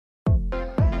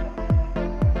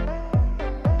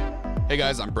Hey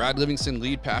guys, I'm Brad Livingston,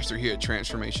 lead pastor here at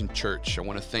Transformation Church. I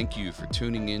want to thank you for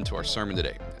tuning in to our sermon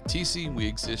today. At TC, we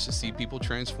exist to see people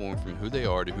transform from who they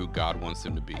are to who God wants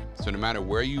them to be. So no matter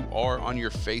where you are on your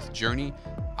faith journey,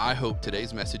 I hope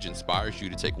today's message inspires you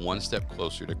to take one step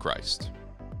closer to Christ.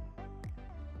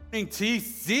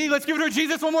 TC, let's give it to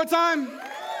Jesus one more time.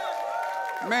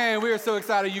 Man, we are so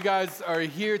excited you guys are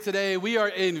here today. We are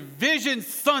in Vision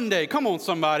Sunday. Come on,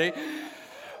 somebody.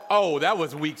 Oh, that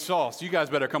was weak sauce. You guys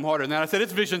better come harder than that. I said,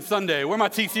 it's Vision Sunday. Where my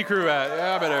TC crew at?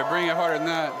 Yeah, I better bring it harder than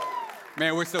that.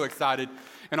 Man, we're so excited.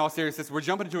 In all seriousness, we're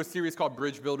jumping into a series called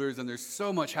Bridge Builders, and there's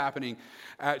so much happening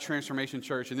at Transformation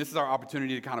Church, and this is our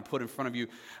opportunity to kind of put in front of you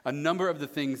a number of the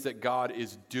things that God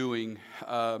is doing.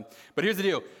 But here's the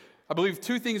deal. I believe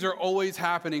two things are always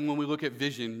happening when we look at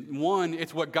vision. One,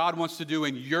 it's what God wants to do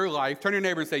in your life. Turn to your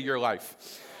neighbor and say, your life.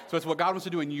 So it's what God wants to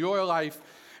do in your life,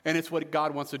 and it's what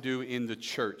God wants to do in the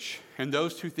church. And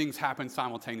those two things happen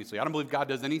simultaneously. I don't believe God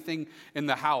does anything in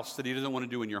the house that he doesn't want to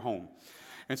do in your home.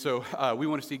 And so we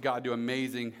want to see God do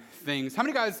amazing things. How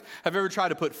many guys have ever tried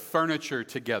to put furniture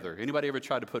together? Anybody ever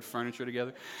tried to put furniture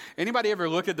together? Anybody ever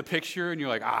looked at the picture and you're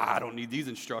like, I don't need these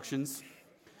instructions,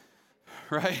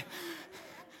 right?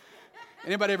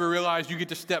 Anybody ever realize you get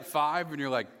to step 5 and you're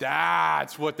like,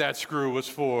 that's what that screw was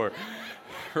for,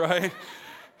 right?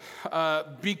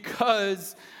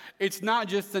 Because it's not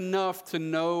just enough to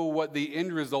know what the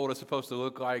end result is supposed to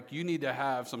look like. You need to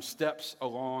have some steps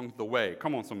along the way.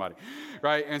 Come on, somebody,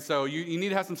 right? And so you need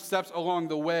to have some steps along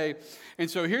the way. And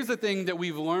so here's the thing that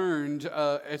we've learned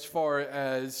as far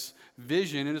as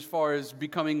vision and as far as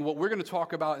becoming what we're going to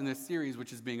talk about in this series,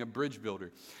 which is being a bridge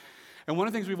builder. And one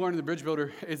of the things we've learned in the Bridge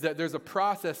Builder is that there's a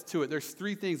process to it. There's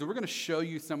 3 things, and we're going to show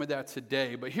you some of that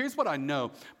today. But here's what I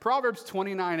know. Proverbs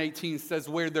 29:18 says,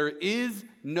 where there is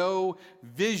no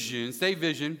vision, say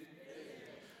vision.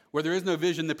 Where there is no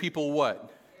vision, the people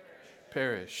what?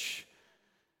 Perish.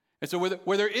 And so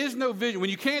where there is no vision,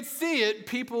 when you can't see it,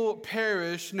 people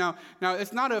perish. Now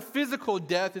it's not a physical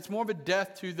death. It's more of a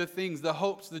death to the things, the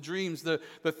hopes, the dreams, the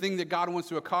thing that God wants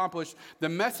to accomplish. The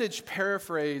Message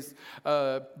paraphrase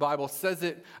Bible says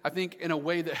it, I think, in a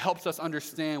way that helps us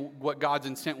understand what God's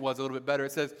intent was a little bit better.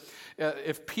 It says,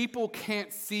 if people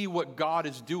can't see what God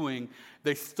is doing,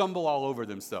 they stumble all over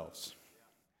themselves.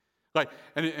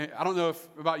 And I don't know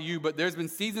about you, but there's been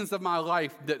seasons of my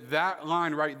life that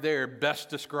line right there best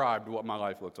described what my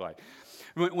life looked like.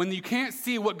 When you can't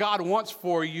see what God wants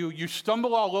for you, you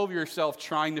stumble all over yourself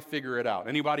trying to figure it out.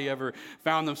 Anybody ever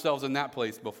found themselves in that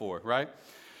place before, right?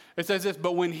 It says this,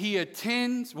 but when they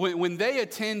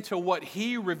attend to what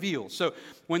he reveals, so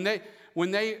when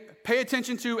they pay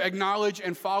attention to, acknowledge,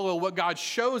 and follow what God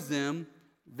shows them,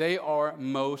 they are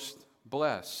most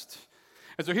blessed.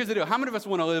 And so here's the deal. How many of us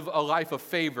want to live a life of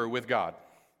favor with God?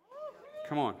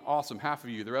 Come on. Awesome. Half of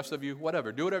you. The rest of you,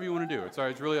 whatever. Do whatever you want to do. It's all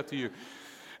right. It's really up to you.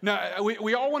 Now,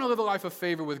 we all want to live a life of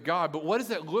favor with God, but what does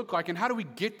that look like and how do we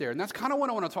get there? And that's kind of what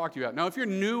I want to talk to you about. Now, if you're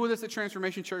new with us at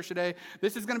Transformation Church today,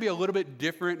 this is going to be a little bit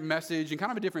different message and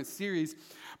kind of a different series.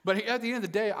 But at the end of the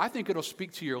day, I think it'll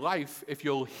speak to your life if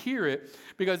you'll hear it,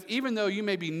 because even though you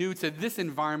may be new to this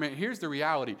environment, here's the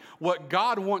reality. What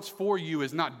God wants for you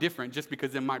is not different just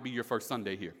because it might be your first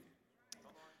Sunday here.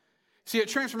 See, at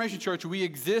Transformation Church, we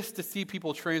exist to see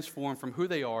people transform from who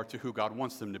they are to who God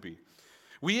wants them to be.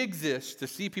 We exist to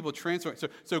see people transform.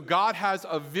 So God has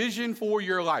a vision for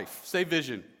your life. Say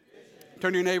vision.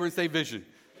 Turn to your neighbor and say vision.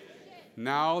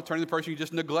 Now turn to the person you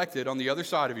just neglected on the other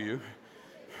side of you,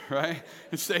 right?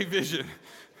 And say vision.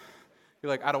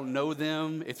 You're like, I don't know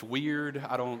them. It's weird.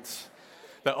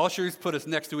 The ushers put us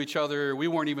next to each other. We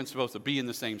weren't even supposed to be in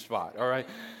the same spot, all right?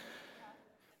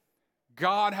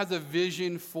 God has a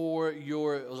vision for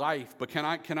your life. But can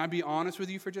I be honest with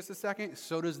you for just a second?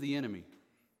 So does the enemy.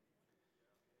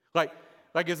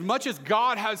 Like as much as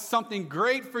God has something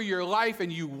great for your life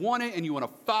and you want it and you want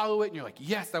to follow it and you're like,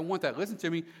 yes, I want that. Listen to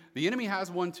me. The enemy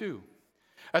has one too.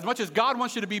 As much as God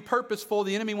wants you to be purposeful,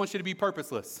 the enemy wants you to be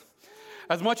purposeless.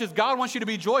 As much as God wants you to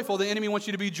be joyful, the enemy wants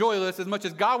you to be joyless. As much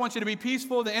as God wants you to be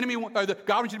peaceful, God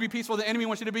wants you to be peaceful, the enemy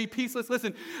wants you to be peaceless.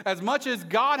 Listen, as much as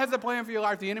God has a plan for your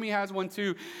life, the enemy has one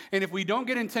too. And if we don't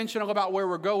get intentional about where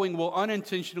we're going, we'll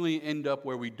unintentionally end up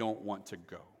where we don't want to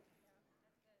go.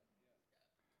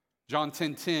 John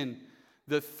 10:10,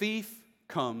 the thief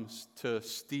comes to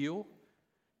steal,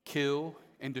 kill,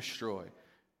 and destroy.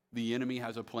 The enemy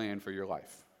has a plan for your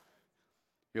life.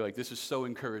 You're like, this is so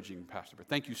encouraging, Pastor, but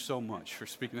thank you so much for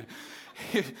speaking.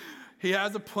 He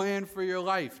has a plan for your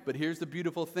life, but here's the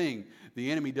beautiful thing. The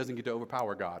enemy doesn't get to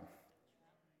overpower God.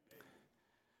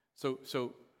 So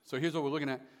here's what we're looking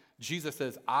at. Jesus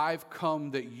says, I've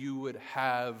come that you would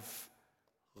have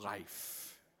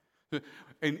life.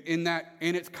 And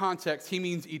in its context, he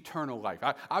means eternal life.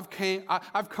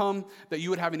 I've come that you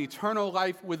would have an eternal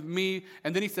life with me.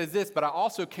 And then he says this, but I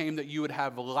also came that you would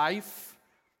have life,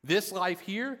 this life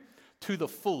here, to the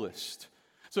fullest.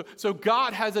 So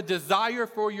God has a desire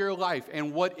for your life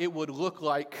and what it would look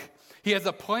like. He has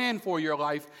a plan for your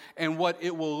life and what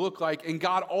it will look like. And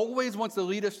God always wants to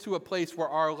lead us to a place where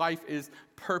our life is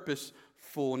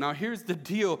purposeful. Now, here's the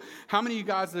deal. How many of you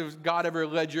guys have God ever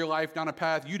led your life down a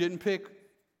path you didn't pick?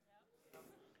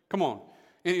 Come on.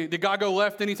 Did God go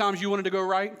left any times you wanted to go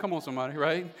right? Come on, somebody,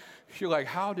 right? You're like,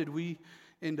 how did we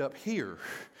end up here,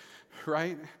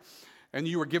 right? And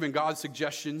you were giving God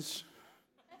suggestions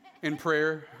in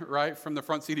prayer, right, from the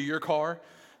front seat of your car.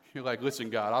 You're like, listen,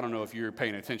 God, I don't know if you're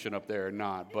paying attention up there or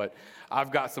not, but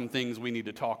I've got some things we need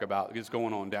to talk about that's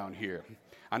going on down here.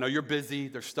 I know you're busy.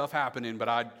 There's stuff happening, but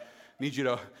I need you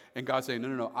to, and God's saying,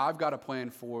 no, I've got a plan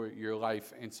for your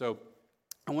life. And so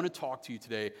I want to talk to you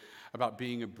today about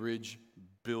being a bridge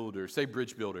builder. Say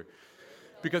bridge builder.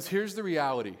 Because here's the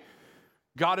reality.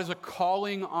 God is a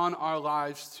calling on our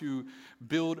lives to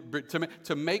build,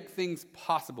 to make things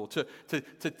possible, to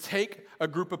take a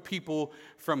group of people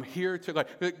from here to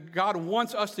like. God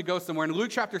wants us to go somewhere. In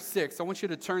Luke chapter 6, I want you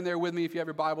to turn there with me if you have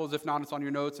your Bibles. If not, it's on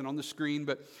your notes and on the screen.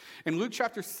 But in Luke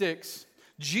chapter 6,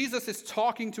 Jesus is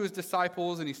talking to his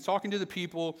disciples and he's talking to the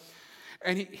people.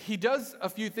 And he does a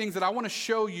few things that I want to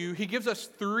show you. He gives us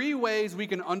 3 ways we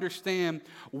can understand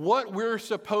what we're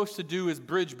supposed to do as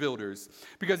bridge builders.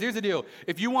 Because here's the deal.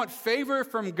 If you want favor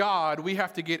from God, we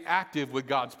have to get active with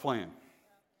God's plan.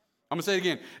 I'm going to say it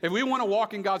again. If we want to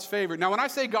walk in God's favor. Now, when I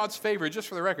say God's favor, just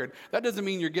for the record, that doesn't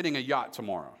mean you're getting a yacht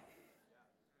tomorrow.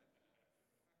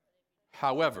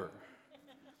 However,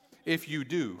 if you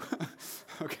do,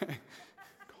 okay.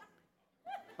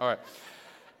 All right.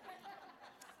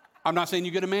 I'm not saying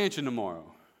you get a mansion tomorrow.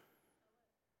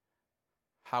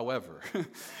 However,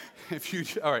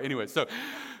 all right, anyway, so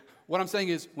what I'm saying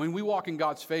is when we walk in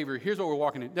God's favor, here's what we're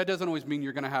walking in. That doesn't always mean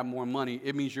you're going to have more money.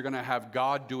 It means you're going to have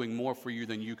God doing more for you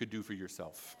than you could do for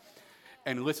yourself.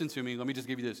 And listen to me, let me just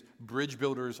give you this. Bridge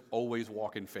builders always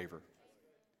walk in favor.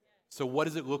 So what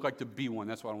does it look like to be one?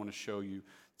 That's what I want to show you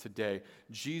today.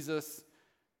 Jesus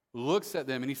looks at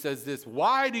them and he says this,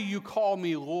 "Why do you call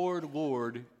me Lord,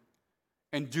 Lord,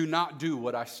 and do not do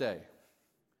what I say?"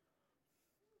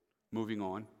 Moving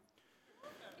on.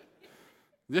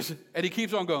 And he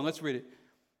keeps on going. Let's read it.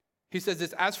 He says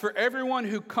this, "As for everyone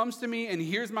who comes to me and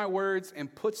hears my words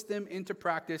and puts them into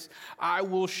practice, I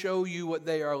will show you what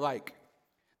they are like.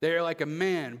 They are like a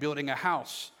man building a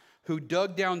house who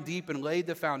dug down deep and laid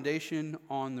the foundation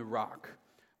on the rock.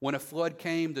 When a flood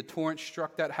came, the torrent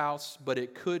struck that house, but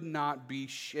it could not be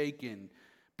shaken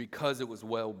because it was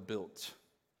well built.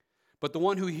 But the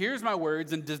one who hears my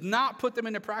words and does not put them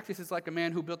into practice is like a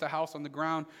man who built a house on the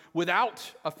ground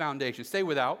without a foundation." Say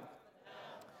without.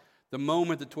 The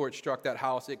moment the torch struck that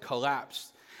house, it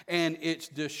collapsed, and its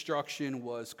destruction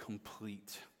was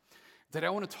complete. Today I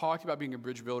want to talk about being a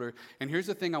bridge builder. And here's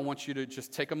the thing I want you to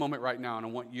just take a moment right now, and I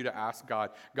want you to ask God,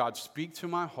 God, speak to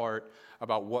my heart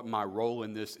about what my role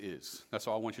in this is. That's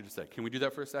all I want you to say. Can we do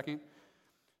that for a second?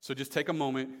 So just take a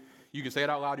moment. You can say it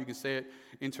out loud. You can say it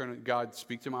internally. God,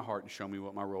 speak to my heart and show me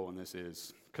what my role in this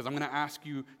is. Because I'm going to ask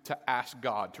you to ask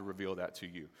God to reveal that to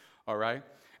you. All right?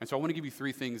 And so I want to give you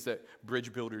 3 things that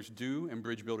bridge builders do and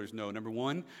bridge builders know. Number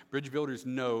 1, bridge builders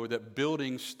know that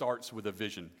building starts with a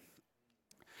vision.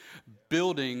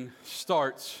 Building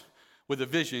starts with a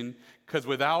vision, because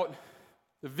without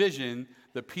the vision,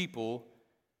 the people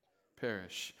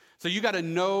perish. So you got to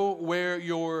know where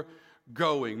you're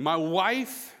going. My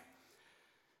wife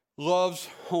loves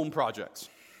home projects.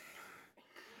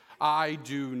 I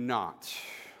do not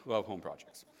love home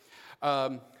projects.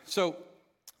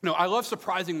 I love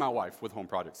surprising my wife with home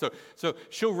projects. So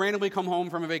she'll randomly come home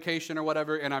from a vacation or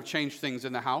whatever, and I've changed things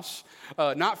in the house.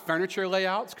 Not furniture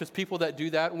layouts, because people that do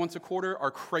that once a quarter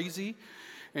are crazy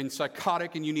and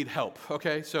psychotic, and you need help,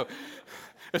 okay? So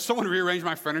if someone rearranged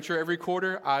my furniture every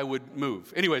quarter, I would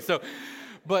move. Anyway,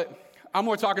 but I'm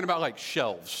more talking about like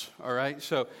shelves, all right?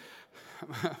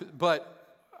 But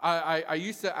I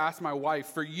used to ask my wife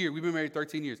for years. We've been married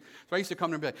 13 years. So I used to come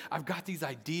to her and be like, I've got these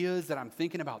ideas that I'm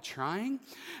thinking about trying.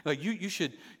 Like,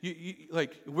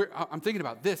 I'm thinking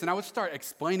about this. And I would start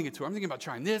explaining it to her. I'm thinking about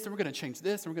trying this, and we're going to change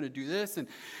this, and we're going to do this.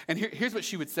 And here's what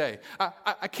she would say.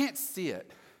 I can't see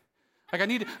it. Like,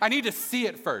 I need to see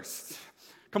it first.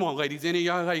 Come on, ladies, any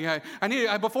y'all?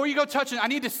 Like, before you go touching it, I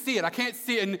need to see it. I can't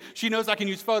see it, and she knows I can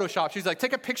use Photoshop. She's like,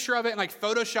 take a picture of it and like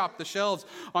Photoshop the shelves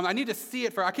on. I need to see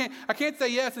it first. I can't say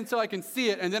yes until I can see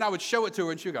it, and then I would show it to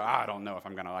her, and she'd go, I don't know if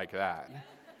I'm gonna like that.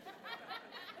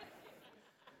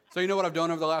 So you know what I've done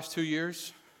over the last 2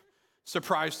 years?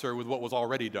 Surprised her with what was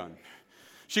already done.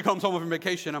 She comes home from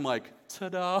vacation, I'm like,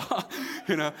 ta-da,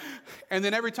 And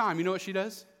then every time, you know what she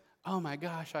does? Oh my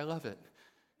gosh, I love it.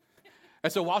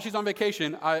 And so while she's on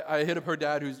vacation, I hit up her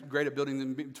dad, who's great at building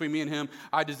them between me and him.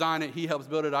 I design it, he helps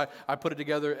build it. I put it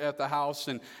together at the house.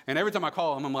 And every time I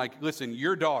call him, I'm like, listen,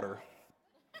 your daughter,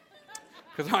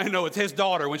 because I know it's his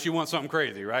daughter when she wants something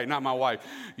crazy, right? Not my wife.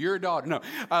 Your daughter. No,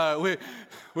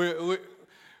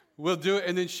 we'll do it.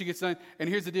 And then she gets done. And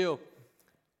here's the deal.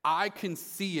 I can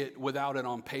see it without it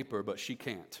on paper, but she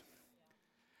can't.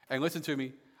 And listen to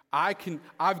me.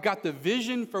 I've got the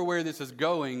vision for where this is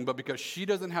going, but because she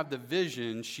doesn't have the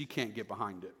vision, she can't get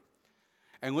behind it.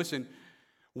 And listen,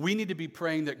 we need to be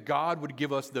praying that God would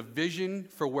give us the vision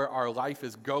for where our life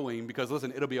is going, because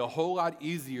listen, it'll be a whole lot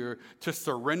easier to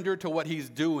surrender to what he's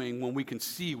doing when we can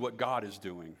see what God is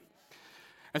doing.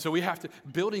 And so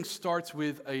building starts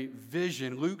with a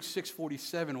vision. Luke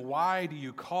 6:47, why do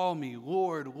you call me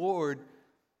Lord, Lord,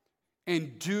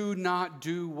 and do not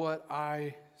do what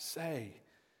I say?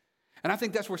 And I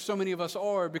think that's where so many of us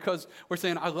are, because we're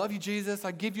saying, I love you, Jesus,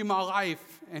 I give you my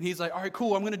life. And he's like, all right,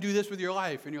 cool, I'm going to do this with your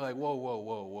life. And you're like,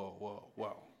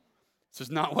 whoa. This is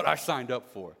not what I signed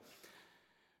up for.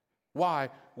 Why?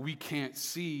 We can't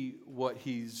see what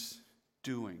he's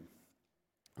doing.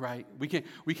 Right?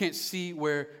 We can't see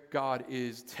where God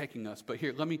is taking us. But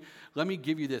here, let me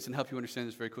give you this and help you understand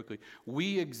this very quickly.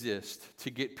 We exist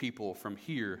to get people from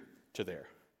here to there.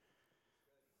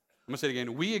 I'm going to say it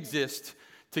again. We exist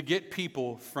to get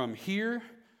people from here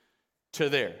to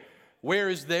there. Where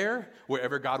is there?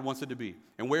 Wherever God wants it to be.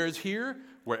 And where is here?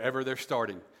 Wherever they're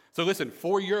starting. So listen,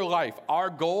 for your life, our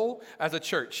goal as a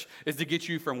church is to get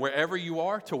you from wherever you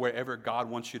are to wherever God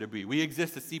wants you to be. We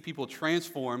exist to see people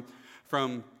transform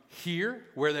from here,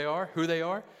 where they are, who they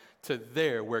are, to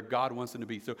there, where God wants them to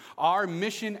be. So our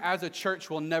mission as a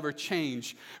church will never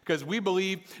change, because we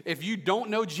believe if you don't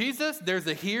know Jesus, there's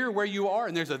a here where you are,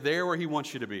 and there's a there where he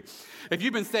wants you to be. If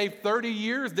you've been saved 30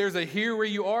 years, there's a here where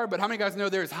you are, but how many guys know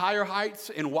there's higher heights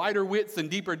and wider widths and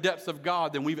deeper depths of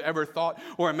God than we've ever thought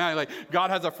or imagined? Like, God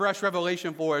has a fresh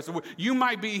revelation for us. You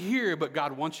might be here, but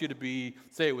God wants you to be,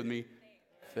 say it with me,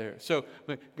 there. So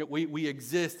we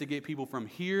exist to get people from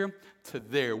here to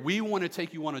there. We want to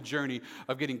take you on a journey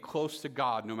of getting close to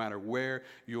God no matter where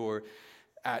you're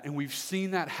at. And we've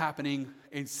seen that happening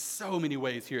in so many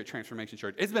ways here at Transformation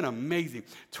Church. It's been amazing.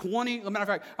 As a matter of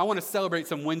fact, I want to celebrate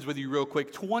some wins with you real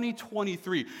quick.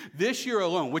 2023, this year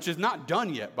alone, which is not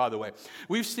done yet, by the way,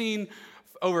 we've seen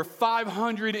over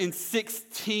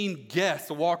 516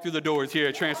 guests walk through the doors here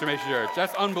at Transformation Church.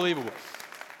 That's unbelievable.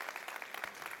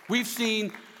 We've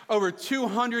seen over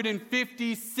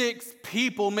 256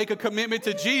 people make a commitment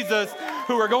to Jesus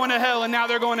who were going to hell, and now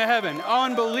they're going to heaven.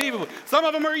 Unbelievable. Some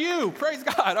of them are you. Praise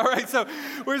God. All right, so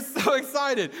we're so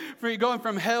excited for you going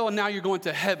from hell, and now you're going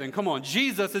to heaven. Come on.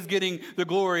 Jesus is getting the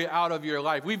glory out of your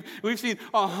life. We've seen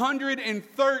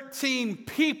 113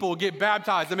 people get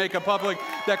baptized and make a public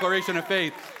declaration of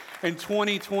faith in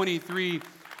 2023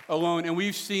 alone, and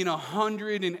we've seen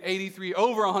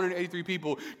over 183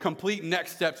 people complete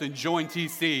next steps and join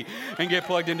TC and get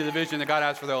plugged into the vision that God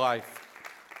has for their life.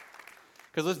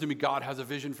 Because listen to me, God has a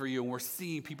vision for you, and we're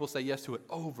seeing people say yes to it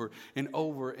over and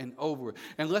over and over.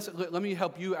 And let me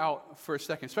help you out for a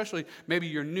second, especially maybe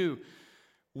you're new.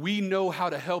 We know how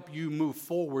to help you move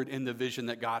forward in the vision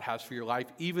that God has for your life,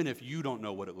 even if you don't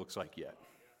know what it looks like yet.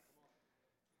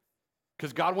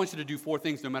 Because God wants you to do 4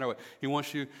 things no matter what. He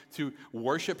wants you to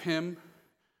worship him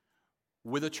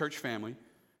with a church family.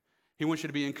 He wants you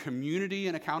to be in community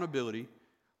and accountability.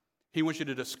 He wants you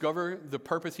to discover the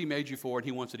purpose he made you for, and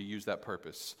he wants you to use that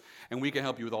purpose. And we can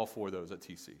help you with all 4 of those at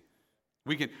TC.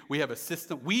 We have a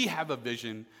system. We have a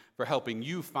vision for helping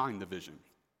you find the vision.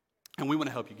 And we want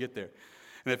to help you get there.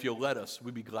 And if you'll let us,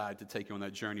 we'd be glad to take you on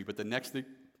that journey. But the next thing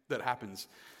that happens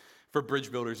for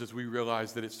bridge builders is we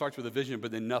realize that it starts with a vision,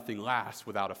 but then nothing lasts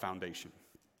without a foundation.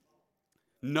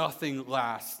 Nothing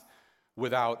lasts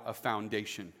without a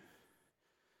foundation.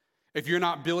 If you're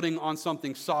not building on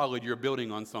something solid, you're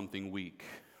building on something weak.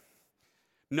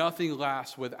 Nothing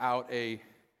lasts without a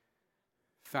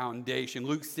foundation.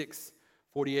 Luke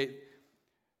 6:48,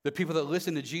 the people that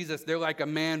listen to Jesus, they're like a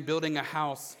man building a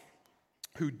house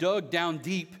who dug down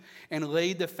deep and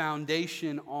laid the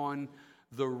foundation on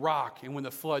the rock, and when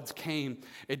the floods came,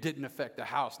 it didn't affect the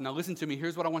house. Now listen to me,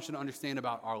 here's what I want you to understand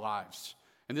about our lives,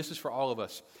 and this is for all of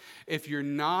us. If you're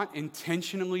not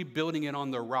intentionally building it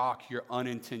on the rock, you're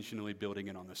unintentionally building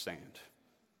it on the sand.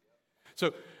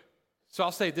 So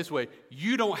I'll say it this way,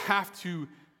 you don't have to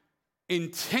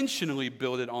intentionally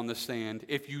build it on the sand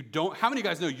if you don't. How many of you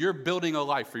guys know you're building a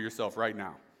life for yourself right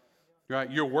now? right?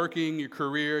 You're working your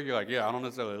career. You're like, yeah, I don't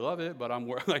necessarily love it, but I'm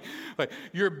like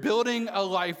you're building a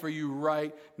life for you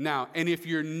right now. And if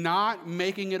you're not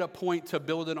making it a point to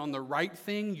build it on the right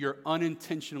thing, you're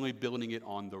unintentionally building it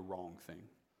on the wrong thing.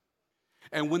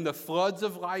 And when the floods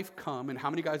of life come, and how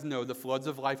many guys know the floods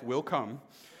of life will come?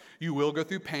 You will go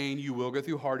through pain, you will go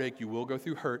through heartache, you will go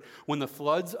through hurt. When the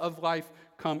floods of life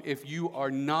come, if you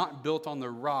are not built on the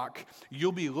rock,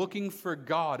 you'll be looking for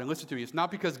God. And listen to me, it's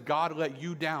not because God let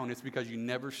you down, it's because you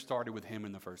never started with him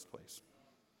in the first place.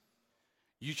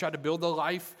 You tried to build a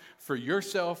life for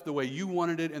yourself the way you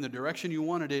wanted it, in the direction you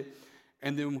wanted it.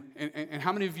 And then, and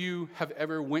how many of you have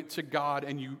ever went to God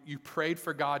and you prayed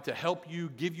for God to help you,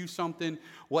 give you something,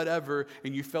 whatever,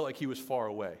 and you felt like he was far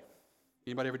away?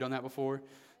 Anybody ever done that before?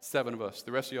 7 of us.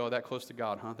 The rest of y'all are that close to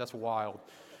God, huh? That's wild.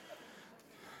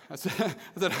 I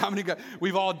said, how many guys?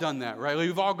 We've all done that, right?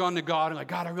 We've all gone to God and like,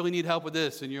 God, I really need help with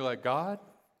this. And you're like, God?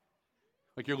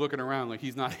 Like you're looking around like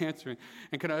he's not answering.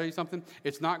 And can I tell you something?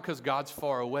 It's not because God's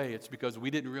far away. It's because we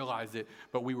didn't realize it,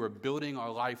 but we were building our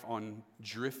life on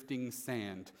drifting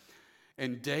sand.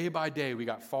 And day by day, we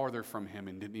got farther from him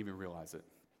and didn't even realize it.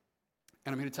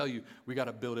 And I'm here to tell you, we got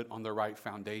to build it on the right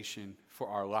foundation for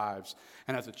our lives.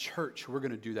 And as a church, we're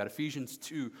going to do that. Ephesians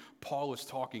 2, Paul is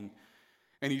talking,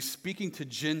 and he's speaking to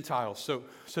Gentiles. So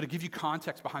to give you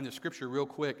context behind the scripture real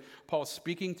quick, Paul's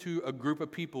speaking to a group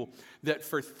of people that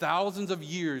for thousands of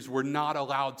years were not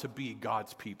allowed to be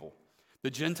God's people.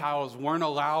 The Gentiles weren't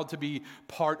allowed to be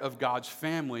part of God's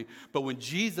family, but when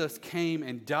Jesus came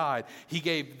and died, he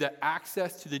gave the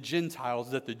access to the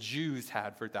Gentiles that the Jews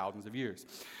had for thousands of years.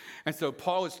 And so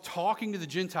Paul is talking to the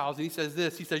Gentiles, and he says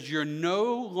this. He says, you're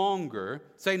no longer,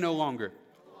 say no longer.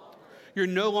 You're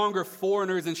no longer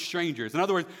foreigners and strangers. In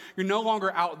other words, you're no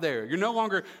longer out there. You're no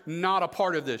longer not a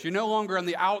part of this. You're no longer on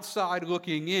the outside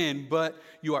looking in, but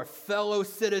you are fellow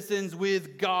citizens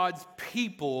with God's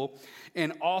people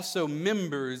and also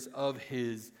members of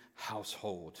his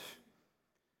household.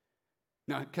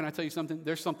 Now, can I tell you something?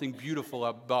 There's something beautiful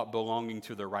about belonging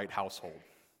to the right household.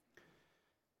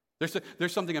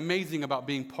 There's something amazing about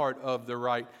being part of the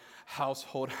right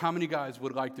household. How many guys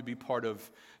would like to be part of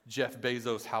Jeff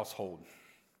Bezos' household?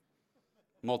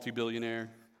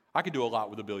 Multi-billionaire. I could do a lot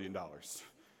with $1 billion,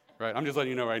 right? I'm just letting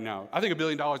you know right now. I think $1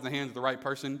 billion in the hands of the right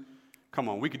person, come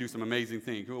on, we could do some amazing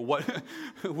things.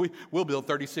 We'll build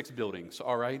 36 buildings,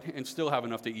 all right, and still have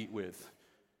enough to eat with,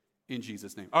 in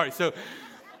Jesus' name. All right, so,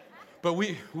 but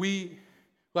we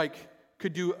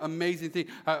could do amazing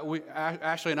things.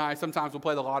 Ashley and I sometimes will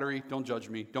play the lottery. Don't judge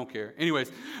me. Don't care.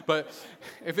 Anyways, but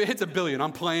if it hits $1 billion,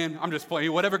 I'm playing. I'm just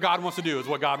playing. Whatever God wants to do is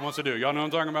what God wants to do. Y'all know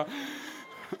what I'm talking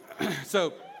about?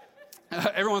 So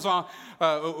every once in a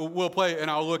while, we'll play, and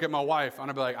I'll look at my wife, and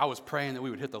I'll be like, I was praying that we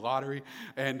would hit the lottery,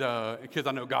 and because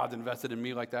I know God's invested in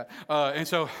me like that. And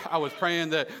so I was praying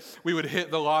that we would hit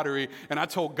the lottery, and I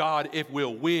told God, if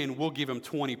we'll win, we'll give him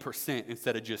 20%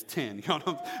 instead of just 10. You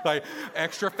know, like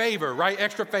extra favor, right?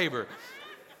 Extra favor.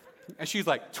 And she's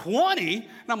like, 20? And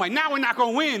I'm like, now we're not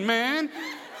going to win, man.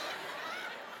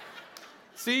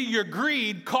 See, your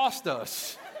greed cost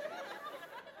us.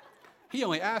 He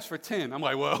only asked for 10. I'm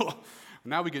like, well,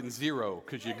 now we're getting 0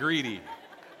 because you're greedy.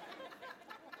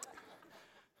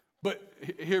 But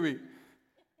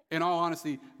in all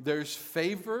honesty, there's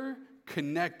favor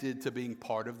connected to being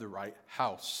part of the right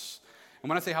house. And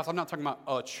when I say house, I'm not talking about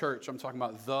a church. I'm talking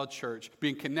about the church,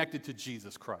 being connected to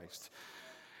Jesus Christ.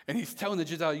 And he's telling the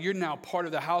Gentiles, you're now part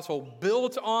of the household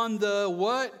built on the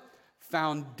what?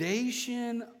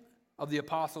 Foundation of the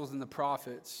apostles and the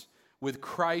prophets, with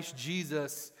Christ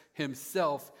Jesus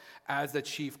himself as the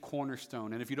chief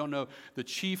cornerstone. And if you don't know, the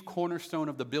chief cornerstone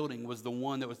of the building was the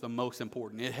one that was the most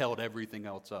important. It held everything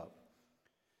else up.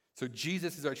 So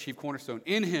Jesus is our chief cornerstone.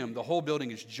 In him, the whole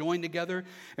building is joined together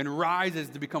and rises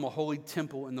to become a holy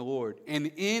temple in the Lord.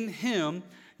 And in him,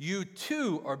 you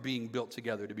too are being built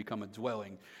together to become a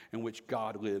dwelling in which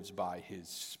God lives by his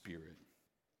Spirit.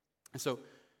 And so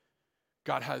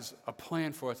God has a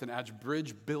plan for us, and as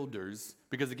bridge builders,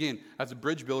 because again, as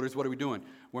bridge builders, what are we doing?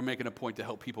 We're making a point to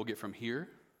help people get from here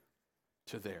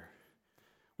to there.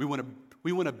 We want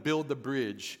to build the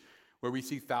bridge where we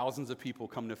see thousands of people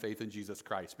come to faith in Jesus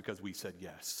Christ because we said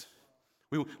yes.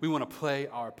 We want to play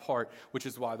our part, which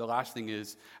is why the last thing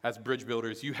is, as bridge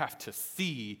builders, you have to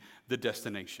see the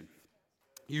destination.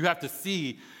 You have to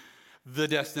see the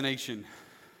destination.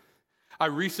 I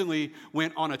recently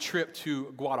went on a trip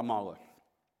to Guatemala.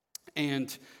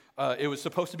 And it was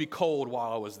supposed to be cold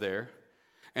while I was there.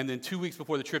 And then 2 weeks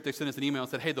before the trip, they sent us an email and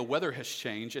said, hey, the weather has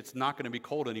changed. It's not going to be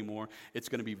cold anymore. It's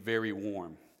going to be very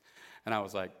warm. And I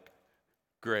was like,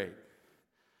 great.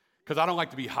 Because I don't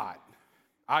like to be hot.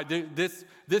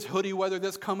 This hoodie weather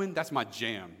that's coming, that's my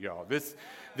jam, y'all. This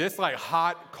like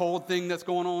hot, cold thing that's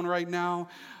going on right now,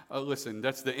 listen,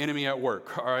 that's the enemy at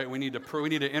work, all right? We need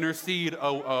to intercede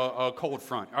a cold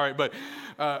front, all right? But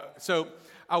so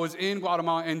I was in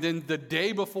Guatemala, and then the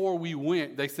day before we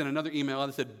went, they sent another email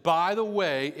and said, by the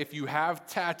way, if you have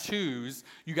tattoos,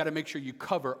 you got to make sure you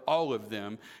cover all of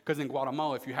them, because in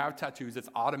Guatemala, if you have tattoos, it's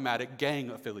automatic gang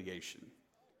affiliation.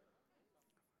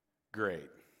 Great.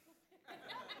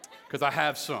 Because I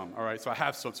have some, all right? So I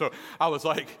have some. So I was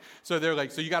like, so they're like,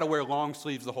 so you got to wear long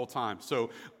sleeves the whole time. So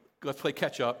let's play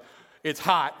catch up. It's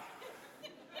hot.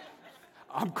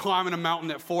 I'm climbing a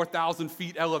mountain at 4,000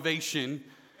 feet elevation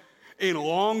in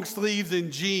long sleeves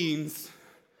and jeans.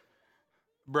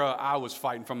 Bruh, I was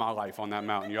fighting for my life on that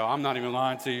mountain, y'all. I'm not even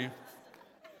lying to you.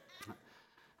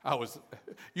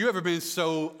 You ever been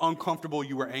so uncomfortable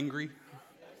you were angry?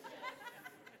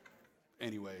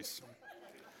 Anyways,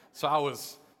 so I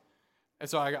was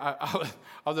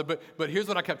but here's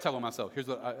what I kept telling myself. Here's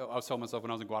what I was telling myself when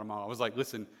I was in Guatemala. I was like,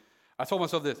 listen, I told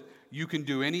myself this: you can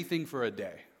do anything for a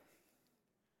day.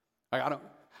 Like I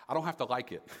don't have to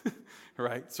like it,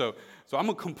 right? So I'm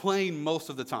gonna complain most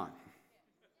of the time.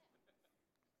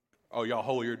 Oh, y'all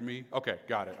holier than me? Okay,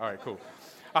 got it. All right, cool.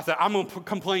 I said I'm gonna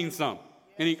complain some.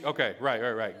 Okay,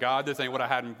 right. God, this ain't what I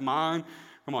had in mind.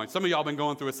 Come on, some of y'all been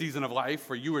going through a season of life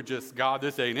where you were just, God,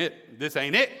 this ain't it. This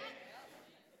ain't it.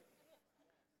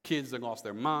 Kids that lost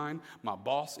their mind. My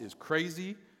boss is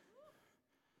crazy.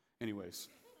 Anyways,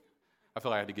 I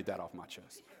feel like I had to get that off my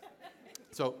chest.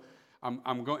 So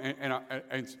I'm going,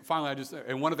 and finally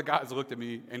and one of the guys looked at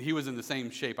me, and he was in the same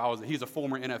shape. He's a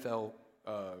former NFL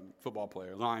football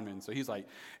player, lineman. So he's like,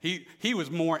 he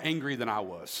was more angry than I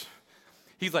was.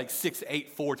 He's like 6'8",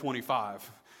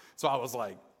 425. So I was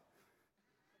like,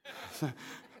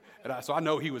 so I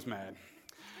know he was mad.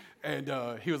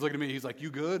 And he was looking at me, he's like,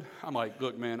 you good? I'm like,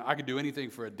 look, man, I could do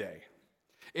anything for a day.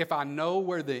 If I know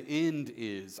where the end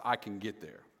is, I can get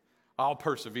there. I'll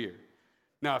persevere.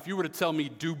 Now, if you were to tell me,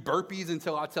 do burpees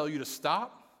until I tell you to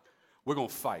stop, we're going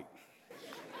to fight.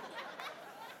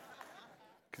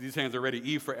 Because these hands are ready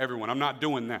E for everyone. I'm not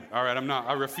doing that, all right?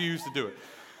 I refuse to do it.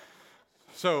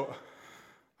 So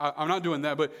I'm not doing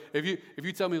that, but if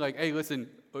you tell me like, hey, listen,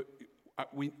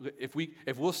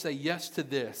 if we'll say yes to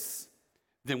this,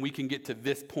 then we can get to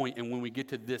this point, and when we get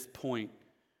to this point,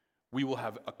 we will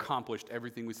have accomplished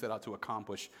everything we set out to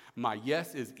accomplish. My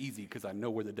yes is easy because I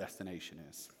know where the destination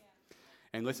is.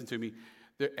 And listen to me,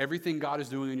 everything God is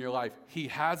doing in your life, he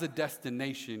has a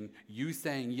destination. You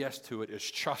saying yes to it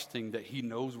is trusting that he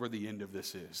knows where the end of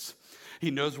this is. He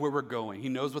knows where we're going. He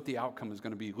knows what the outcome is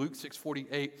going to be. Luke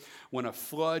 6:48, when a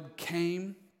flood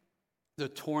came, the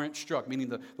torrent struck, meaning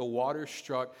the water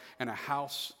struck, and a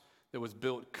house that was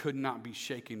built could not be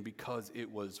shaken because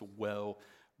it was well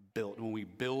built. When we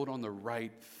build on the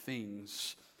right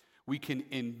things, we can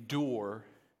endure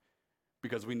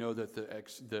because we know that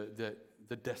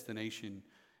the destination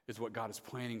is what God is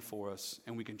planning for us,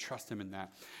 and we can trust him in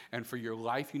that. And for your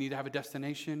life, you need to have a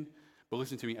destination. But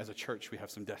listen to me, as a church, we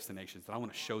have some destinations, and I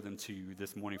want to show them to you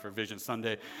this morning for Vision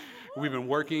Sunday. We've been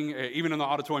working, even in the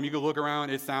auditorium, you can look around,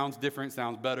 it sounds different,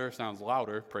 sounds better, sounds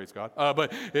louder, praise God.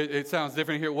 But it sounds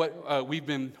different here. We've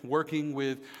been working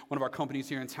with one of our companies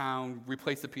here in town,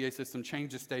 replace the PA system,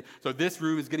 change the state. So this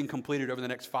room is getting completed over the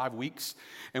next 5 weeks,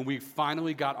 and we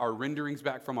finally got our renderings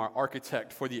back from our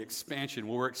architect for the expansion,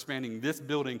 where we're expanding this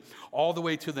building all the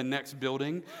way to the next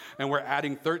building, and we're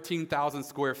adding 13,000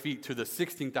 square feet to the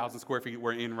 16,000 square feet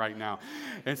we're in right now.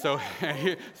 And so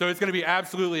it's going to be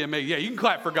absolutely amazing. Yeah, you can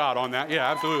clap for God on that. Yeah,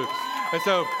 absolutely. And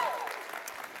so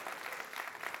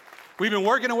we've been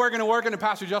working, and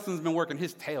Pastor Justin's been working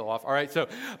his tail off, all right, so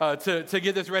to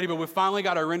get this ready, but we finally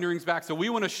got our renderings back, so we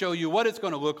want to show you what it's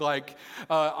going to look like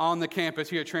on the campus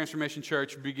here at Transformation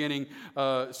Church beginning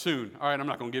soon. All right,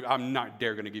 I'm not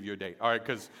dare going to give you a date, all right,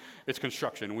 because it's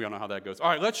construction, and we all know how that goes. All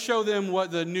right, let's show them what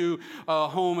the new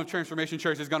home of Transformation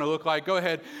Church is going to look like. Go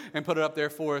ahead and put it up there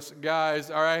for us,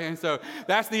 guys, all right, and so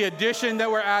that's the addition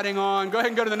that we're adding on. Go ahead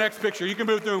and go to the next picture. You can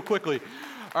move through them quickly.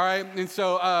 All right, and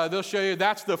so they'll show you,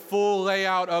 that's the full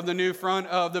layout of the new front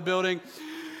of the building,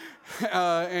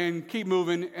 and keep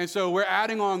moving. And so we're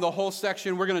adding on the whole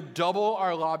section. We're going to double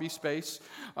our lobby space.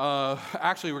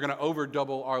 Actually, we're going to over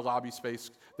double our lobby space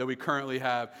that we currently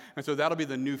have. And so that'll be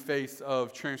the new face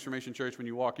of Transformation Church when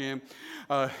you walk in.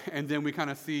 And then we kind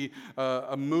of see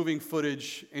a moving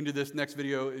footage into this next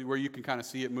video where you can kind of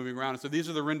see it moving around. And so these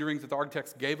are the renderings that the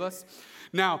architects gave us.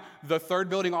 Now, the third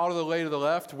building all the way to the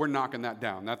left, we're knocking that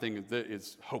down. That thing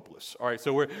is hopeless. All right,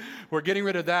 so we're getting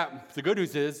rid of that. The good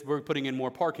news is we're putting in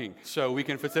more parking so we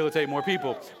can facilitate more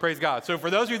people. Praise God. So for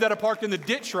those of you that are parked in the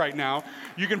ditch right now,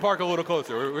 you can park a little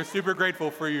closer. We're super grateful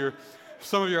for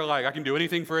some of you are like, I can do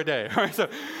anything for a day. All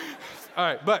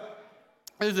right, but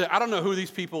I don't know who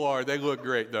these people are. They look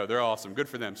great, though. They're awesome. Good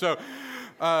for them.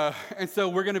 And so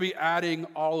we're going to be adding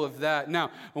all of that.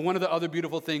 Now, one of the other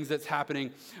beautiful things that's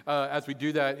happening as we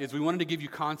do that is we wanted to give you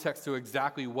context to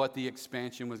exactly what the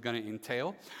expansion was going to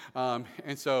entail.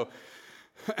 And so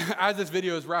as this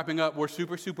video is wrapping up, we're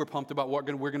super, super pumped about what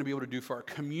we're going to be able to do for our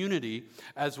community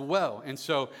as well. And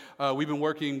so we've been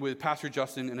working with Pastor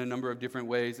Justin in a number of different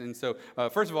ways. And so,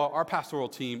 first of all, our pastoral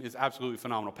team is absolutely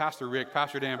phenomenal. Pastor Rick,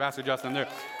 Pastor Dan, Pastor Justin, they're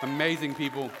amazing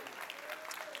people.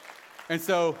 And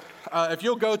so if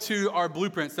you'll go to our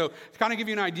blueprint, so to kind of give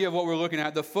you an idea of what we're looking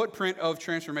at, the footprint of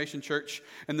Transformation Church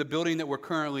and the building that we're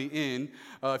currently in,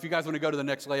 if you guys want to go to the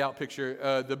next layout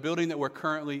picture, the building that we're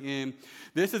currently in,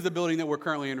 this is the building that we're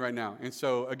currently in right now. And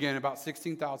so, again, about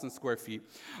 16,000 square feet.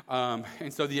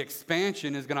 And so the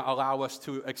expansion is going to allow us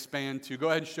to expand to, go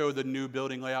ahead and show the new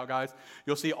building layout, guys.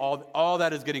 You'll see all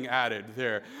that is getting added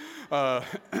there.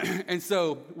 And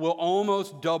so we'll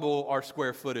almost double our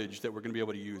square footage that we're going to be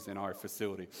able to use in our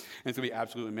facility. And it's going to be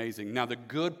absolutely amazing. Now, the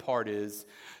good part is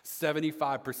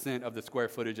 75% of the square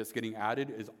footage that's getting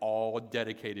added is all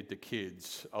dedicated to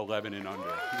kids 11 and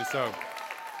under. And so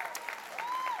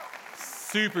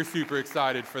super, super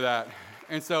excited for that.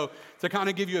 And so to kind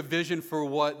of give you a vision for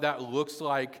what that looks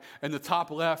like, in the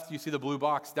top left, you see the blue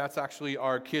box. That's actually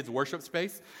our kids' worship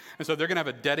space. And so they're going to have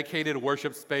a dedicated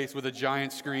worship space with a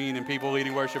giant screen and people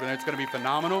leading worship, and it's going to be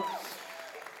phenomenal.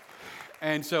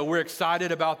 And so we're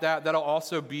excited about that. That'll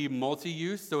also be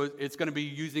multi-use, so it's going to be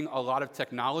using a lot of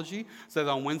technology, so that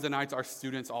on Wednesday nights, our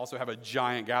students also have a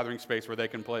giant gathering space where they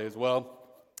can play as well.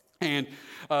 And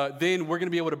then we're going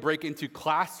to be able to break into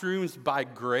classrooms by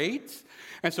grades.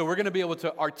 And so we're going to be able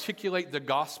to articulate the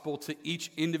gospel to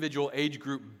each individual age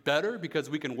group better because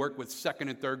we can work with second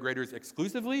and third graders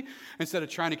exclusively instead of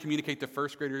trying to communicate to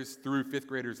first graders through fifth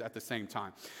graders at the same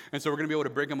time. And so we're going to be able to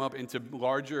break them up into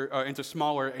into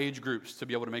smaller age groups to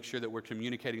be able to make sure that we're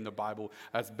communicating the Bible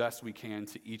as best we can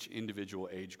to each individual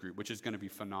age group, which is going to be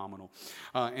phenomenal.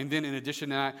 And then in addition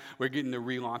to that, we're getting to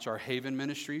relaunch our Haven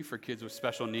ministry for kids with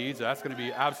special needs. That's going to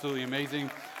be absolutely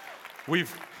amazing.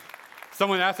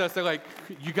 Someone asked us, they're like,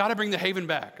 you got to bring the Haven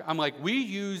back. I'm like, we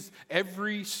use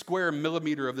every square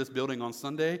millimeter of this building on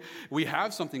Sunday. We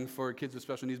have something for kids with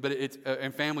special needs, but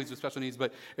and families with special needs,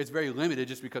 but it's very limited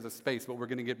just because of space. But we're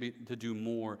going to get to do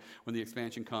more when the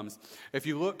expansion comes. If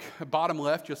you look bottom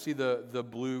left, you'll see the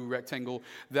blue rectangle.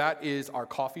 That is our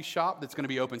coffee shop that's going to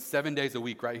be open 7 days a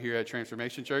week right here at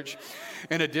Transformation Church.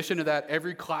 In addition to that,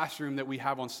 every classroom that we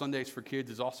have on Sundays for kids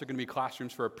is also going to be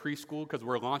classrooms for a preschool because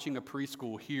we're launching a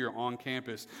preschool here on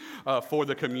campus for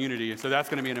the community, and so that's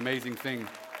going to be an amazing thing.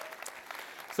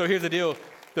 So here's the deal.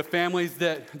 The families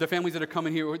that are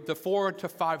coming here, the 400 to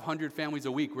 500 families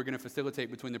a week, we're going to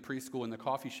facilitate between the preschool and the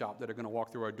coffee shop that are going to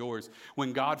walk through our doors.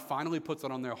 When God finally puts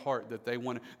it on their heart that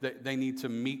they need to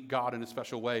meet God in a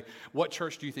special way, what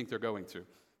church do you think they're going to?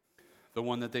 The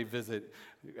one that they visit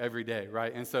every day,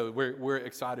 right? And so we're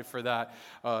excited for that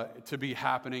to be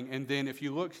happening. And then if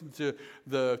you look to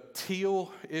the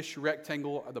teal-ish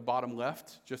rectangle at the bottom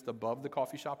left, just above the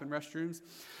coffee shop and restrooms,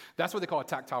 that's what they call a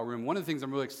tactile room. One of the things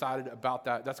I'm really excited about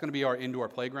that's going to be our indoor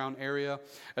playground area,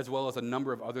 as well as a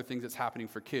number of other things that's happening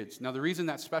for kids. Now, the reason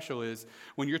that's special is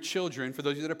when your children, for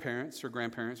those of you that are parents or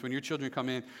grandparents, when your children come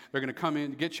in, they're going to come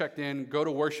in, get checked in, go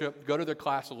to worship, go to their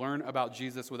class, learn about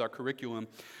Jesus with our curriculum.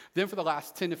 Then for the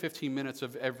last 10 to 15 minutes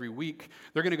of every week,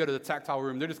 they're going to go to the tactile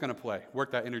room. They're just going to play,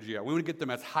 work that energy out. We want to get them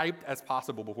as hyped as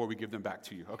possible before we give them back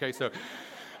to you, okay? So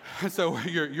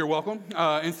you're welcome.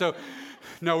 And so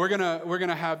No, we're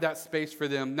gonna have that space for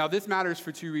them. Now, this matters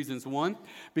for two reasons. One,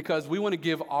 because we want to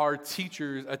give our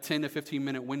teachers a 10 to 15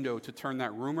 minute window to turn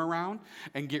that room around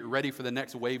and get ready for the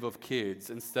next wave of kids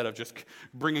instead of just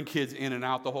bringing kids in and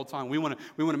out the whole time. We want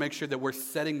to make sure that we're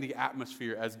setting the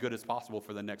atmosphere as good as possible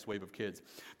for the next wave of kids.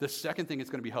 The second thing it's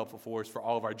going to be helpful for is for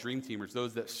all of our dream teamers,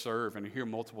 those that serve and hear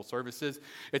multiple services.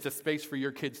 It's a space for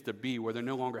your kids to be where they're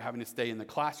no longer having to stay in the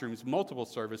classrooms, multiple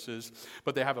services,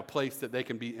 but they have a place that they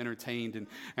can be entertained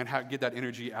and get that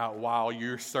energy out while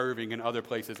you're serving in other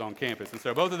places on campus. And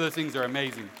so both of those things are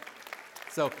amazing.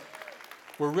 So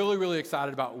we're really, really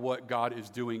excited about what God is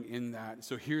doing in that.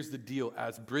 So here's the deal.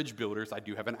 As bridge builders, I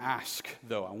do have an ask,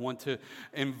 though. I want to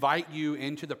invite you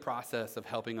into the process of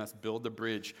helping us build the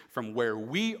bridge from where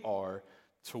we are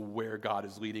to where God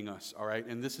is leading us, all right?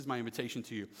 And this is my invitation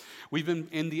to you. We've been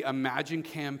in the Imagine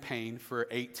campaign for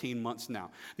 18 months now.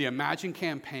 The Imagine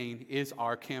campaign is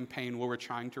our campaign where we're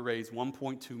trying to raise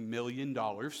 $1.2 million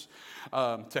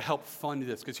to help fund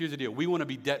this. Because here's the deal. We want to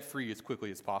be debt-free as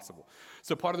quickly as possible.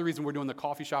 So part of the reason we're doing the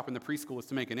coffee shop and the preschool is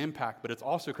to make an impact, but it's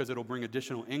also because it'll bring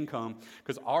additional income,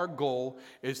 because our goal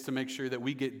is to make sure that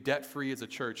we get debt-free as a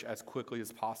church as quickly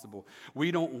as possible. We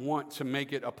don't want to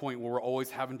make it a point where we're always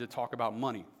having to talk about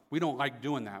money. We don't like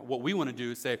doing that. What we want to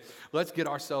do is say, let's get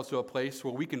ourselves to a place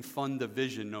where we can fund the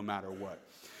vision no matter what.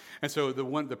 And so the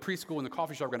preschool and the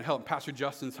coffee shop are going to help. Pastor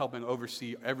Justin's helping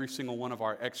oversee every single one of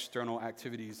our external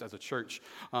activities as a church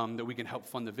that we can help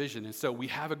fund the vision. And so we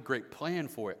have a great plan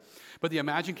for it. But the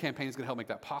Imagine campaign is going to help make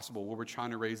that possible, where we're trying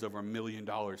to raise over $1 million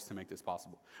to make this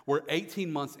possible. We're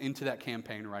 18 months into that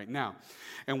campaign right now.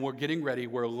 And we're getting ready.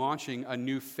 We're launching a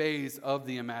new phase of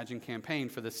the Imagine campaign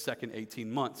for the second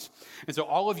 18 months. And so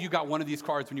all of you got one of these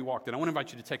cards when you walked in. I want to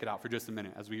invite you to take it out for just a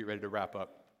minute as we get ready to wrap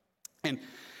up. And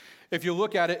if you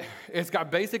look at it, it's got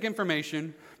basic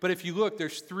information, but if you look,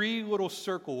 there's 3 little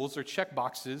circles or check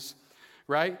boxes,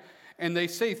 right? And they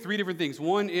say 3 different things.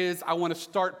 One is, I want to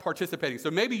start participating.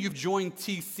 So maybe you've joined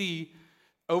TC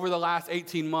over the last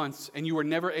 18 months and you were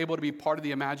never able to be part of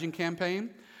the Imagine campaign.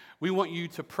 We want you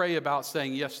to pray about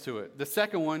saying yes to it. The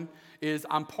second one is,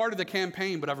 I'm part of the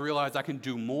campaign, but I've realized I can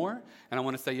do more, and I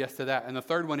want to say yes to that. And the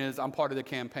third one is, I'm part of the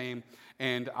campaign,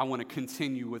 and I want to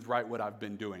continue with what I've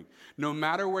been doing. No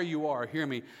matter where you are, hear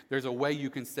me, there's a way you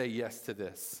can say yes to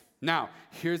this. Now,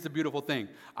 here's the beautiful thing.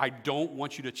 I don't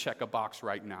want you to check a box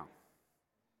right now.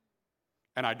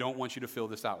 And I don't want you to fill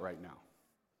this out right now.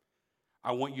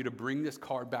 I want you to bring this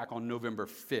card back on November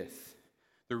 5th.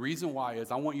 The reason why is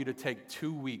I want you to take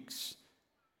 2 weeks,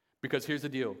 because here's the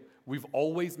deal. We've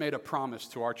always made a promise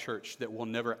to our church that we'll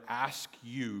never ask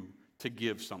you to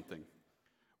give something.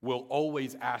 We'll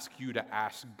always ask you to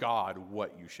ask God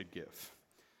what you should give.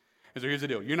 And so here's the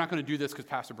deal. You're not going to do this because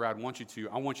Pastor Brad wants you to.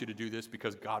 I want you to do this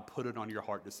because God put it on your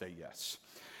heart to say yes.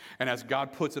 And as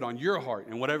God puts it on your heart,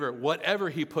 and whatever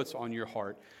he puts on your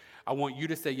heart, I want you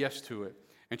to say yes to it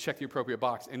and check the appropriate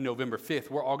box. And November 5th,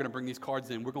 we're all going to bring these cards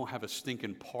in. We're going to have a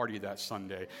stinking party that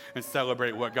Sunday and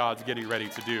celebrate what God's getting ready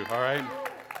to do, all right?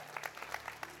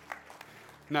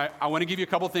 Now, I want to give you a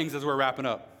couple things as we're wrapping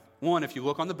up. One, if you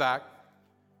look on the back,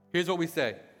 here's what we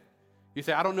say. You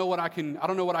say, I don't know what I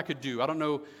could do.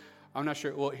 I'm not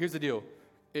sure. Well, here's the deal.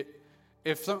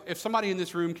 If somebody in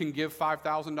this room can give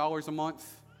 $5,000 a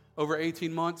month over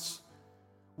 18 months,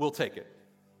 we'll take it.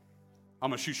 I'm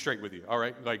going to shoot straight with you, all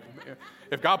right? Like,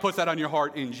 if God puts that on your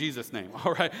heart in Jesus' name,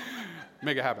 all right?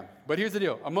 Make it happen. But here's the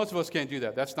deal. Most of us can't do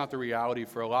that. That's not the reality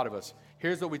for a lot of us.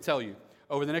 Here's what we tell you.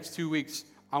 Over the next 2 weeks,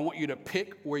 I want you to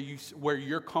pick where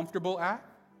you're comfortable at,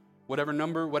 whatever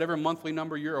monthly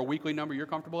number or weekly number you're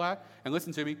comfortable at, and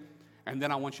listen to me, and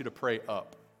then I want you to pray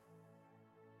up.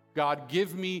 God,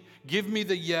 give me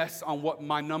the yes on what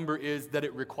my number is, that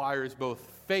it requires both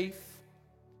faith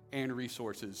and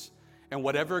resources. And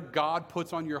whatever God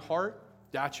puts on your heart,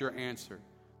 that's your answer.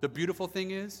 The beautiful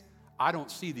thing is, I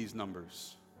don't see these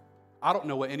numbers. I don't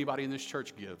know what anybody in this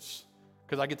church gives,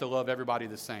 because I get to love everybody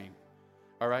the same.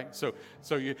 All right? So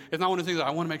it's not one of the things that I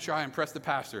want to make sure I impress the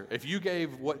pastor. If you gave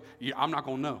I'm not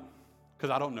going to know, because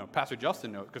I don't know. Pastor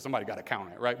Justin knows, because somebody got to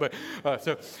count it, right? But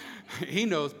so he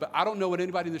knows, but I don't know what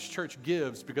anybody in this church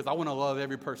gives, because I want to love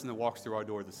every person that walks through our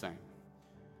door the same.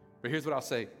 But here's what I'll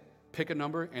say. Pick a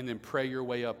number and then pray your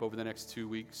way up over the next 2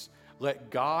 weeks. Let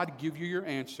God give you your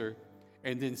answer,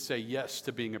 and then say yes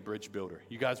to being a bridge builder.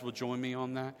 You guys will join me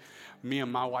on that. Me and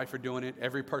my wife are doing it.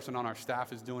 Every person on our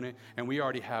staff is doing it. And we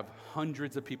already have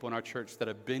hundreds of people in our church that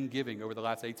have been giving over the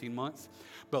last 18 months.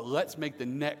 But let's make the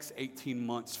next 18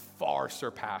 months far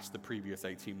surpass the previous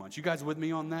 18 months. You guys with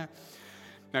me on that?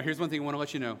 Now, here's one thing I want to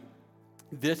let you know.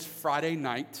 This Friday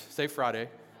night, say Friday.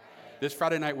 This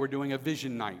Friday night, we're doing a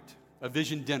vision night, a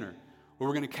vision dinner, where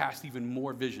we're going to cast even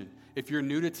more vision. If you're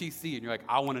new to TC and you're like,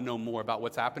 I want to know more about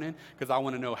what's happening because I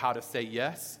want to know how to say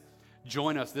yes,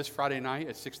 join us this Friday night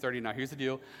at 6:30. Now, here's the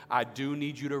deal. I do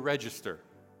need you to register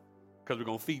because we're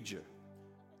going to feed you.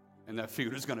 And that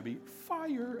food is going to be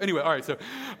fire. Anyway, all right,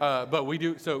 but we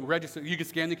do, so register. You can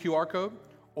scan the QR code,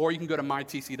 or you can go to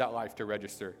mytc.life to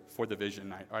register for the vision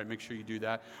night. All right, make sure you do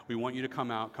that. We want you to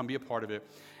come out, come be a part of it.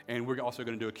 And we're also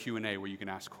going to do a Q&A where you can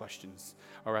ask questions.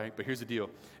 All right, but here's the deal.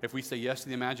 If we say yes to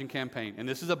the Imagine campaign, and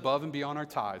this is above and beyond our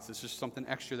tithes, this is something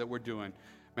extra that we're doing,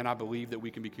 man, I believe that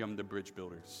we can become the bridge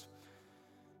builders.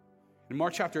 In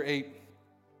Mark chapter 8,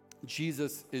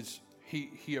 Jesus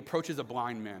he approaches a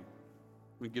blind man.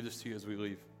 We give this to you as we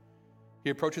leave. He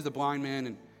approaches a blind man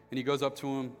and he goes up to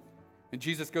him, and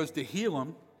Jesus goes to heal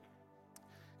him.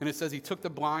 And it says he took the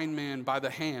blind man by the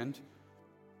hand,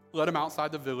 led him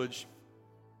outside the village,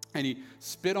 and he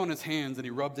spit on his hands and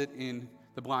he rubbed it in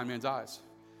the blind man's eyes.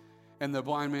 And the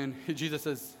blind man, Jesus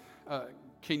says,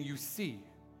 can you see?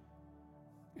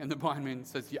 And the blind man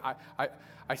says, yeah,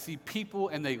 I see people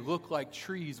and they look like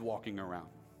trees walking around.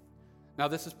 Now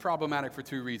this is problematic for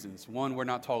two reasons. One, we're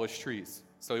not tall as trees,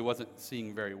 so he wasn't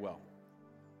seeing very well.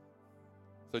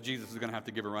 So Jesus is going to have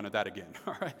to give a run at that again,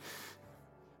 all right?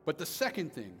 But the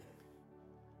second thing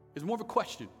is more of a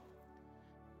question.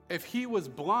 If he was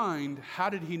blind, how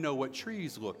did he know what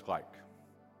trees looked like?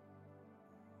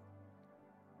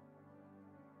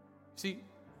 See,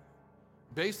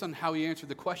 based on how he answered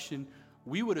the question,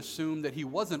 we would assume that he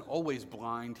wasn't always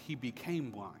blind, he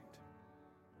became blind.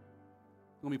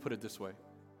 Let me put it this way.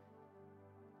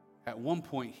 At one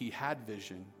point, he had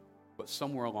vision, but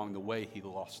somewhere along the way, he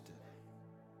lost it.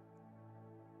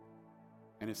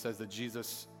 And it says that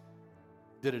Jesus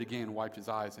did it again, wiped his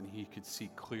eyes, and he could see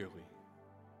clearly.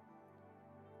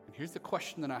 And here's the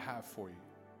question that I have for you.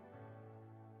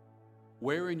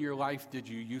 Where in your life did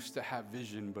you used to have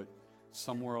vision, but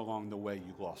somewhere along the way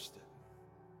you lost it?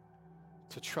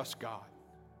 To trust God.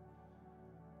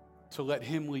 To let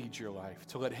him lead your life.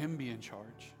 To let him be in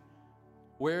charge.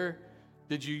 Where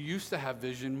did you used to have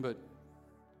vision, but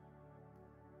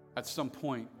at some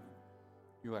point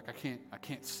you're like, I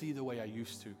can't see the way I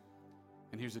used to.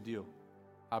 And here's the deal.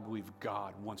 I believe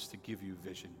God wants to give you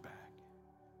vision back.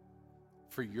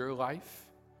 For your life,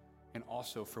 and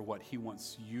also for what he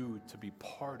wants you to be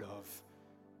part of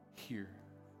here.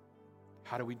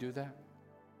 How do we do that?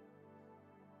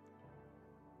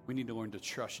 We need to learn to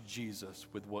trust Jesus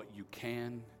with what you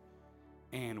can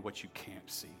and what you can't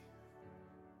see.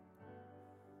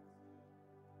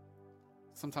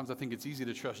 Sometimes I think it's easy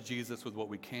to trust Jesus with what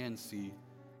we can see.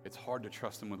 It's hard to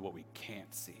trust him with what we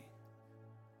can't see.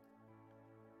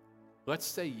 Let's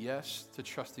say yes to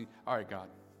trusting. All right, God,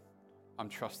 I'm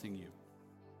trusting you.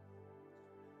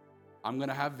 I'm going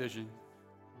to have vision.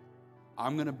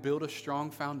 I'm going to build a strong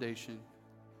foundation.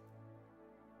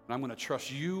 And I'm going to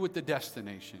trust you with the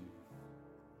destination.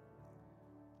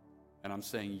 And I'm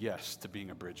saying yes to being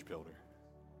a bridge builder.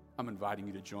 I'm inviting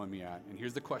you to join me at. And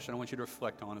here's the question I want you to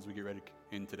reflect on as we get ready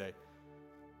in today.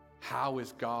 How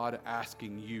is God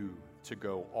asking you to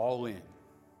go all in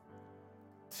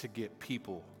to get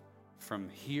people from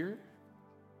here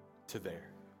to there?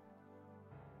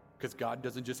 Because God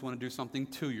doesn't just want to do something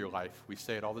to your life. We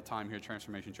say it all the time here at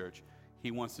Transformation Church.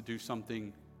 He wants to do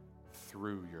something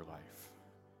through your life.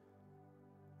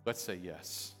 Let's say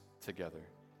yes together.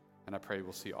 And I pray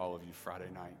we'll see all of you Friday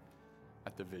night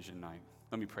at the Vision Night.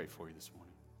 Let me pray for you this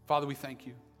morning. Father, we thank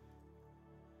you.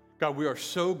 God, we are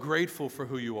so grateful for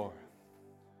who you are.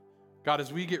 God,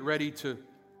 as we get ready to,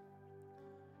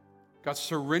 God,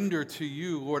 surrender to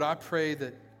you, Lord, I pray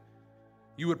that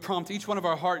you would prompt each one of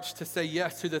our hearts to say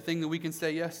yes to the thing that we can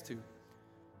say yes to.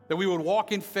 That we would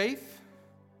walk in faith.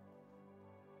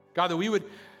 God, that we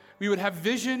would have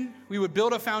vision, we would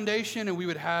build a foundation, and we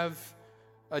would have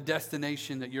a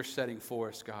destination that you're setting for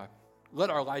us, God. Let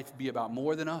our life be about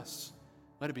more than us.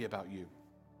 Let it be about you.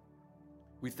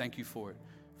 We thank you for it.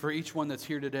 For each one that's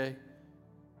here today,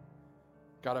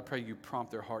 God, I pray you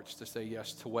prompt their hearts to say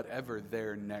yes to whatever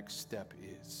their next step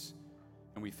is.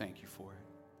 And we thank you for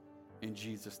it. In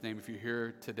Jesus' name, if you're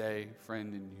here today,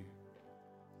 friend, and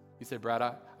you say, Brad,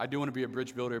 I do want to be a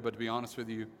bridge builder, but to be honest with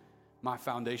you, my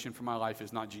foundation for my life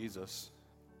is not Jesus.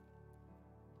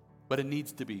 But it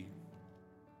needs to be.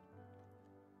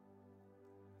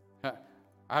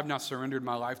 I have not surrendered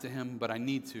my life to him, but I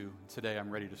need to. Today, I'm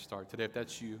ready to start. Today, if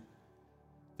that's you,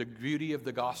 the beauty of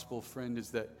the gospel, friend, is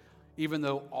that even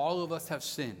though all of us have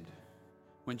sinned,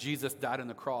 when Jesus died on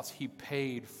the cross, he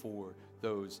paid for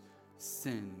those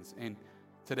sins. And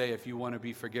today, if you want to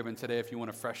be forgiven, today, if you want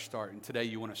a fresh start, and today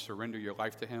you want to surrender your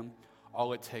life to him,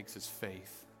 all it takes is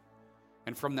faith.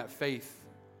 And from that faith,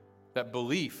 that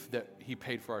belief that he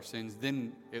paid for our sins,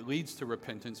 then it leads to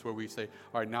repentance where we say,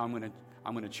 all right, now I'm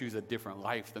going to choose a different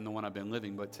life than the one I've been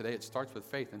living. But today it starts with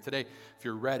faith. And today, if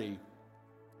you're ready,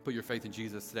 put your faith in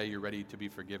Jesus. Today you're ready to be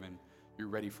forgiven. You're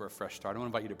ready for a fresh start. I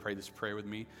want to invite you to pray this prayer with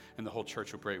me, and the whole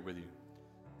church will pray it with you.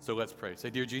 So let's pray. Say,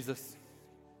 dear Jesus,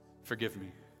 forgive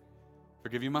me.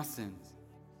 Forgive you my sins.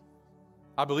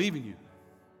 I believe in you.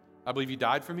 I believe you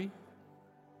died for me.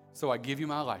 So I give you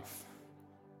my life.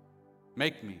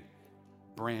 Make me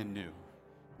brand new.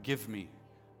 Give me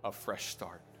a fresh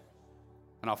start.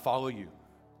 And I'll follow you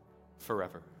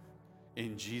forever.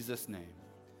 In Jesus' name,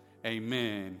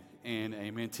 amen and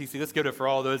amen. TC, let's give it for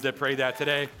all those that prayed that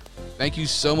today. Thank you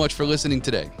so much for listening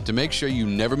today. To make sure you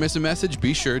never miss a message,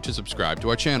 be sure to subscribe to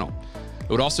our channel. It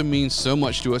would also mean so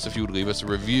much to us if you would leave us a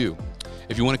review.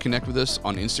 If you want to connect with us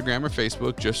on Instagram or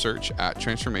Facebook, just search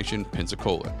 @Transformation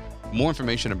Pensacola. For more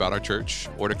information about our church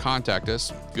or to contact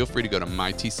us, feel free to go to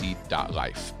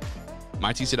mytc.life.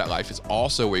 MyTC.life is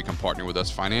also where you can partner with us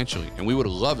financially, and we would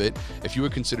love it if you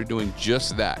would consider doing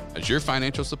just that, as your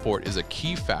financial support is a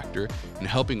key factor in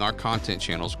helping our content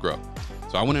channels grow.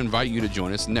 So I want to invite you to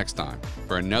join us next time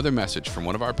for another message from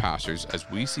one of our pastors as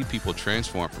we see people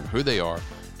transform from who they are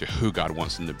to who God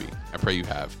wants them to be. I pray you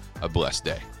have a blessed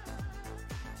day.